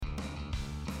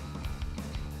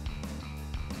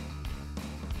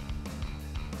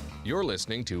You're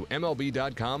listening to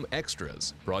MLB.com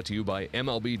Extras, brought to you by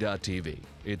MLB.tv.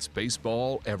 It's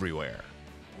baseball everywhere.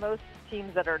 Most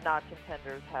teams that are not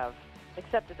contenders have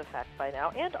accepted the fact by now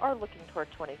and are looking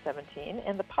toward 2017,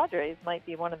 and the Padres might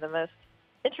be one of the most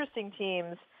interesting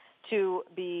teams to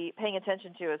be paying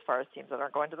attention to as far as teams that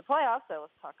aren't going to the playoffs. So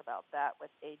let's talk about that with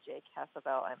AJ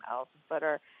Cassavell. I'm Alyson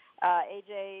Footer.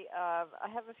 AJ, I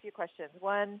have a few questions.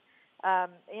 One,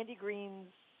 Andy Green's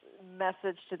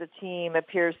message to the team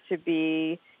appears to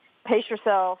be pace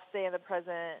yourself, stay in the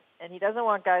present, and he doesn't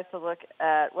want guys to look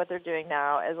at what they're doing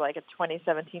now as like a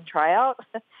 2017 tryout.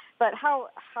 But how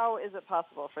is it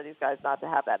possible for these guys not to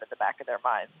have that at the back of their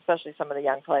minds, especially some of the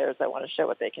young players that want to show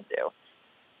what they can do?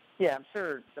 Yeah, I'm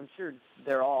sure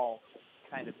they're all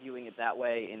kind of viewing it that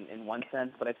way in one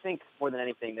sense, but I think more than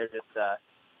anything, they're just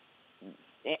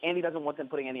Andy doesn't want them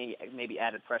putting any maybe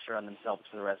added pressure on themselves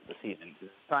for the rest of the season.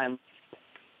 Trying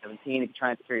 17, if you're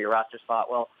trying to secure your roster spot,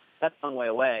 well, that's a long way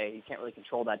away. You can't really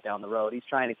control that down the road. He's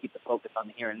trying to keep the focus on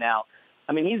the here and now.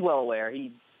 I mean, he's well aware.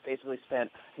 He basically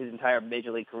spent his entire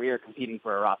major league career competing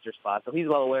for a roster spot, so he's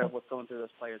well aware of what's going through those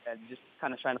players' heads. Just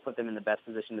kind of trying to put them in the best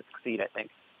position to succeed, I think.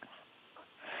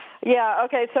 Yeah,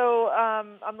 okay, so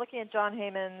I'm looking at John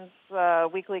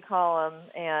Heyman's weekly column,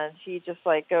 and he just,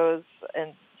 goes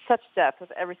in such depth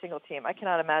with every single team. I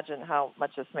cannot imagine how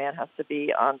much this man has to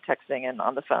be on texting and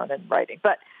on the phone and writing.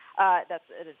 But that's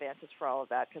an advantage for all of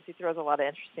that because he throws a lot of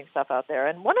interesting stuff out there.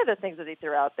 And one of the things that he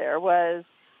threw out there was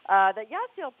that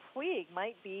Yasiel Puig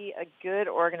might be a good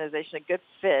organization, a good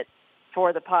fit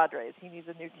for the Padres. He needs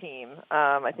a new team.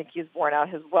 I think he's worn out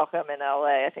his welcome in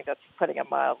L.A. I think that's putting it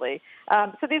mildly.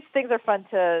 So these things are fun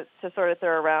to sort of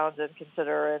throw around and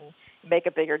consider and make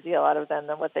a bigger deal out of them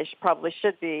than what they probably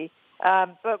should be.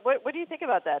 But what do you think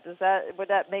about that? Would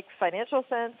that make financial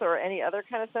sense or any other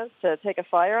kind of sense to take a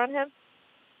flyer on him?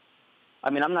 I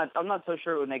mean, I'm not so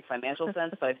sure it would make financial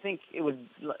sense, but I think it would.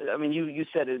 I mean, you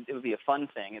said it would be a fun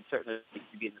thing. It certainly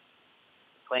would be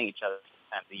playing each other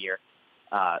time of the year,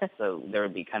 so there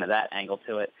would be kind of that angle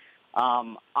to it.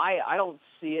 I don't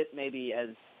see it maybe as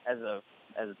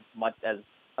much as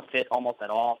a fit almost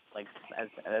at all, like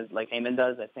Heyman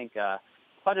does. I think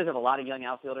Padres have a lot of young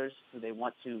outfielders who they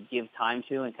want to give time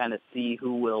to and kind of see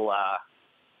who will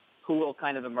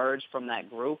kind of emerge from that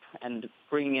group, and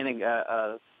bringing in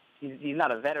he's not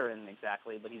a veteran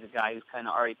exactly, but he's a guy who's kind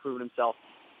of already proven himself,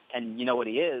 and you know what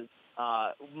he is.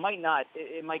 It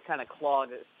might kind of clog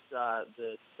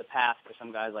the path for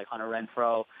some guys like Hunter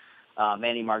Renfroe,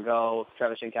 Manny Margot,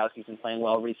 Travis Jankowski's been playing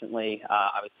well recently.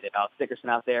 Obviously, Alex Dickerson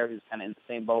out there who's kind of in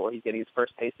the same boat where he's getting his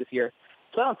first taste this year.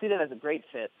 So I don't see that as a great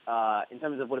fit. In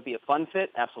terms of would it be a fun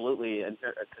fit? Absolutely,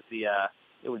 because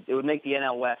it would make the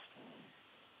NL West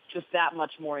just that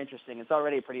much more interesting. It's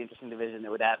already a pretty interesting division. It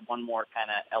would add one more kind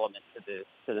of element to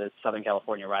the Southern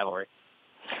California rivalry.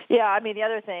 Yeah, I mean, the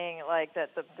other thing,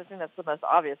 the thing that's the most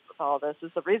obvious with all of this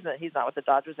is the reason that he's not with the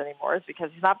Dodgers anymore is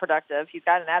because he's not productive, he's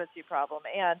got an attitude problem,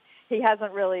 and he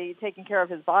hasn't really taken care of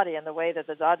his body in the way that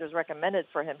the Dodgers recommended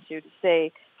for him to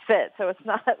stay fit. So it's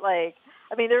not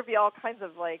there'd be all kinds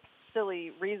of,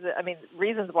 silly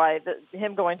reasons why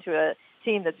him going to a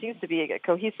team that seems to be a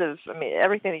cohesive,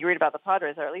 everything that you read about the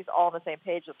Padres are at least all on the same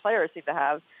page. The players seem to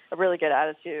have a really good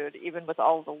attitude, even with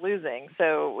all of the losing.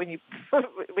 So when you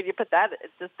put that,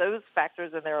 just those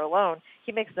factors in there alone,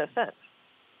 he makes no sense.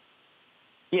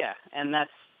 Yeah, and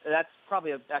that's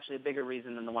probably actually a bigger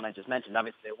reason than the one I just mentioned.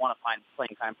 Obviously, they want to find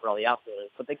playing time for all the outfielders,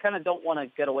 but they kind of don't want to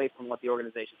get away from what the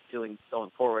organization's doing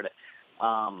going forward.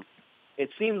 It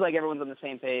seems like everyone's on the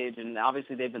same page, and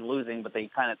obviously they've been losing, but they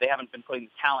haven't been putting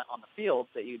talent on the field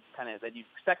that you'd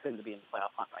expect them to be in the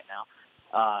playoff hunt right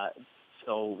now.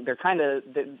 So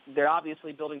they're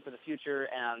obviously building for the future,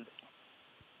 and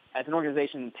as an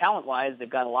organization, talent-wise, they've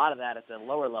got a lot of that at the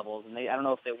lower levels, and I don't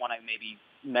know if they want to maybe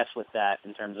mess with that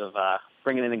in terms of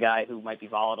bringing in a guy who might be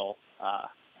volatile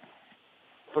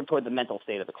toward the mental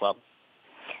state of the club.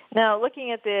 Now,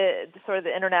 looking at the sort of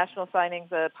the international signings,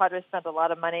 the Padres spent a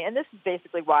lot of money, and this is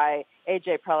basically why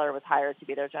AJ Preller was hired to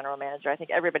be their general manager. I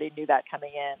think everybody knew that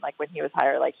coming in. When he was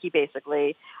hired, he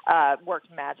basically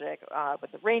worked magic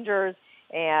with the Rangers,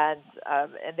 and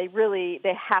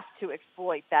they have to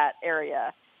exploit that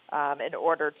area in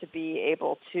order to be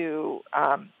able to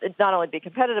not only be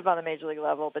competitive on the major league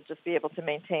level, but just be able to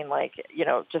maintain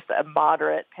just a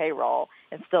moderate payroll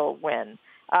and still win.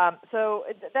 So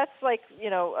that's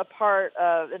a part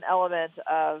of an element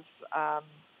of,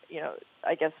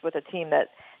 I guess with a team that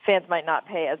fans might not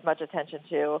pay as much attention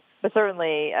to, but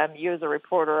certainly you as a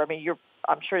reporter,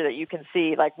 I'm sure that you can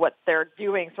see what they're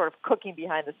doing, sort of cooking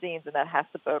behind the scenes, and that has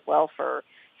to bode well for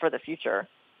the future.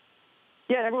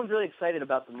 Yeah, and everyone's really excited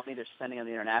about the money they're spending on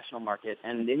the international market,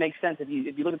 and it makes sense if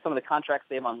you look at some of the contracts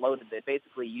they've unloaded. They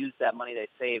basically used that money they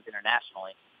saved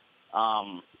internationally.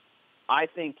 I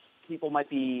think people might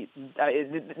be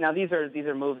now. These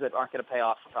are moves that aren't going to pay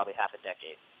off for probably half a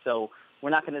decade. So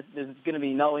there's going to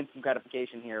be no instant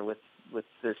gratification here with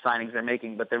the signings they're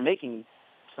making, but they're making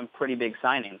some pretty big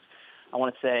signings. I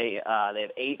want to say they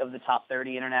have 8 of the top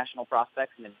 30 international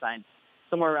prospects, and they've signed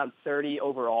somewhere around 30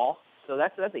 overall. So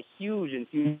that's a huge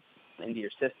infusion into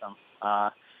your system.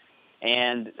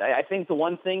 And I think the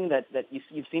one thing that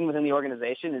you've seen within the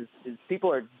organization is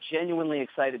people are genuinely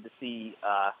excited to see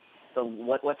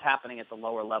what's happening at the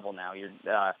lower level now.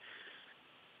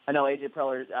 I know AJ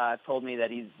Preller told me that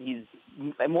he's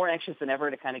more anxious than ever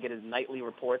to kind of get his nightly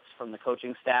reports from the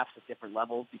coaching staffs at different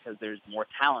levels because there's more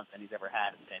talent than he's ever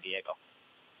had in San Diego.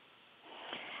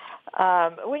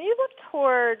 When you look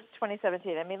toward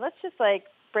 2017, I mean, let's just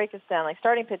break this down,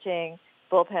 starting pitching,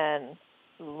 bullpen,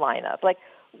 lineup.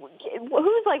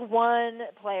 Who's one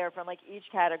player from each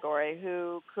category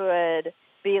who could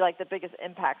be the biggest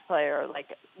impact player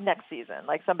next season?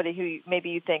 Somebody who maybe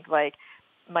you think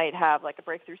might have a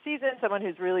breakthrough season, someone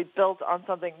who's really built on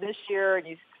something this year and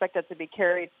you expect that to be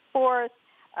carried forth.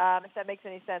 If that makes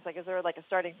any sense, is there a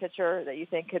starting pitcher that you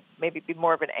think could maybe be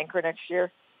more of an anchor next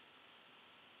year?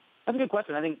 That's a good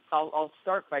question. I think I'll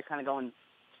start by kind of going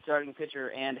starting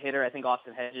pitcher and hitter. I think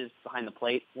Austin Hedges behind the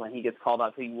plate, when he gets called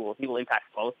up, he will impact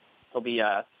both. He'll be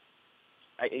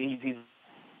he's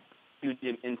huge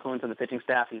influence on the pitching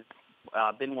staff. He's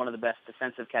been one of the best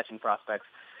defensive catching prospects,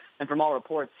 and from all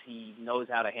reports, he knows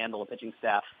how to handle a pitching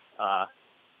staff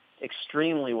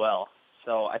extremely well.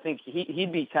 So I think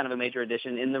he'd be kind of a major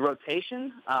addition in the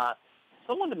rotation.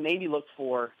 Someone to maybe look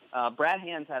for. Brad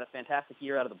Hand's had a fantastic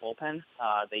year out of the bullpen.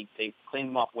 They claimed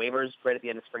him off waivers right at the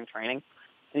end of spring training.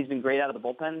 And he's been great out of the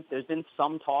bullpen. There's been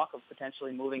some talk of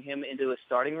potentially moving him into a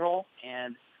starting role.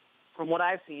 And from what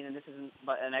I've seen, and this isn't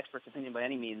an expert's opinion by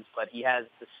any means, but he has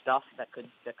the stuff that could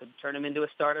turn him into a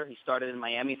starter. He started in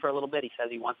Miami for a little bit. He says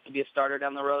he wants to be a starter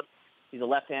down the road. He's a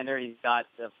left-hander. He's got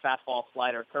the fastball,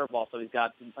 slider, curveball, so he's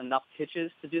got enough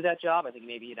pitches to do that job. I think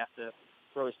maybe he'd have to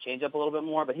throw his changeup a little bit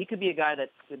more, but he could be a guy that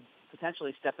could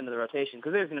potentially step into the rotation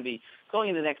because there's going to be, going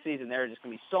into the next season, there are just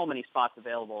going to be so many spots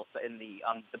available in the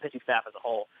pitching staff as a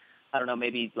whole. I don't know,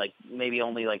 maybe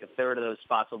only a third of those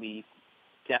spots will be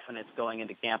definites going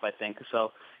into camp, I think.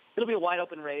 So it'll be a wide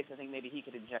open race. I think maybe he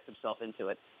could inject himself into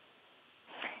it.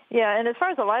 Yeah, and as far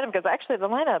as the lineup goes, actually the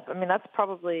lineup, I mean, that's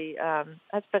probably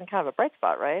that's been kind of a bright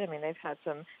spot, right? I mean, they've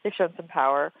shown some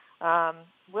power.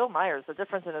 Will Myers, the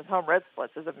difference in his home red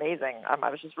splits is amazing. I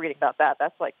was just reading about that.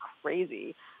 That's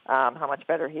crazy how much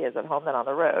better he is at home than on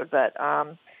the road. But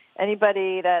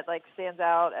anybody that stands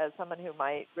out as someone who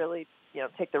might really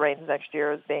take the reins next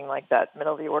year as being that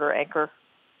middle of the order anchor?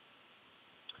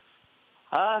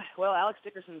 Well, Alex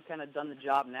Dickerson's kind of done the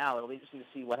job now. It'll be interesting to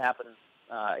see what happens.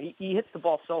 He hits the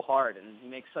ball so hard and he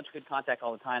makes such good contact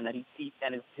all the time that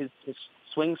his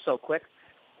swing's so quick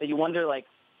that you wonder,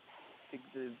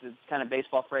 the kind of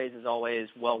baseball phrase is always,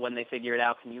 well, when they figure it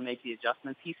out, can you make the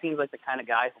adjustments? He seems like the kind of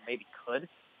guy who maybe could,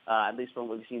 at least from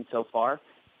what we've seen so far.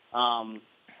 I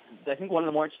think one of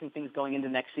the more interesting things going into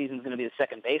next season is going to be the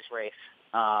second base race.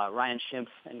 Ryan Schimpf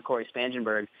and Corey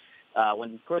Spangenberg.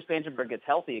 When Corey Spangenberg gets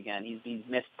healthy again, he's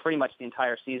missed pretty much the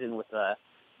entire season with the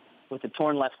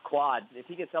torn left quad. If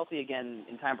he gets healthy again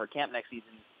in time for camp next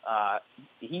season,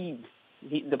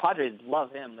 the Padres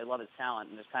love him. They love his talent,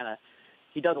 and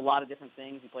he does a lot of different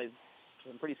things. He plays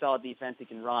some pretty solid defense. He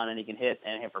can run and he can hit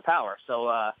for power.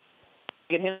 So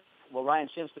get him. Well, Ryan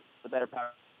Schimpf's the better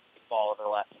power ball over the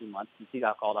last few months since he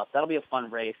got called up. That'll be a fun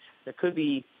race. There could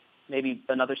be maybe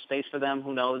another space for them.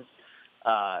 Who knows?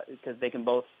 Because they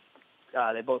both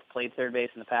played third base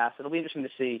in the past. It'll be interesting to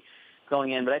see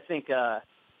going in. But I think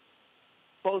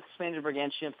both Spangenberg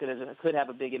and Schimpf could have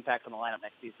a big impact on the lineup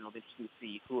next season. It'll be interesting to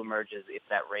see who emerges if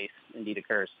that race indeed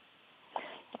occurs.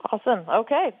 Awesome.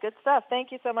 Okay, good stuff.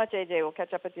 Thank you so much, AJ. We'll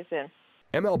catch up with you soon.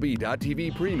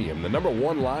 MLB.tv Premium, the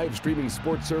 #1 live streaming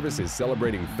sports service, is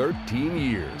celebrating 13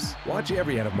 years. Watch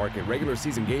every out-of-market regular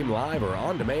season game live or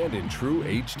on demand in true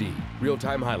HD.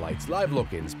 Real-time highlights, live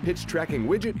look-ins, pitch tracking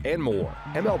widget, and more.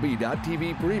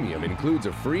 MLB.tv Premium includes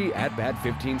a free At-Bat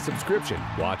 15 subscription.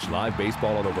 Watch live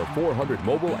baseball on over 400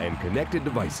 mobile and connected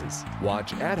devices.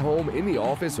 Watch at home, in the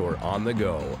office, or on the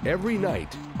go, every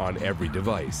night, on every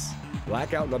device.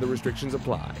 Blackout and other restrictions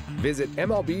apply. Visit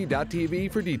MLB.tv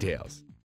for details.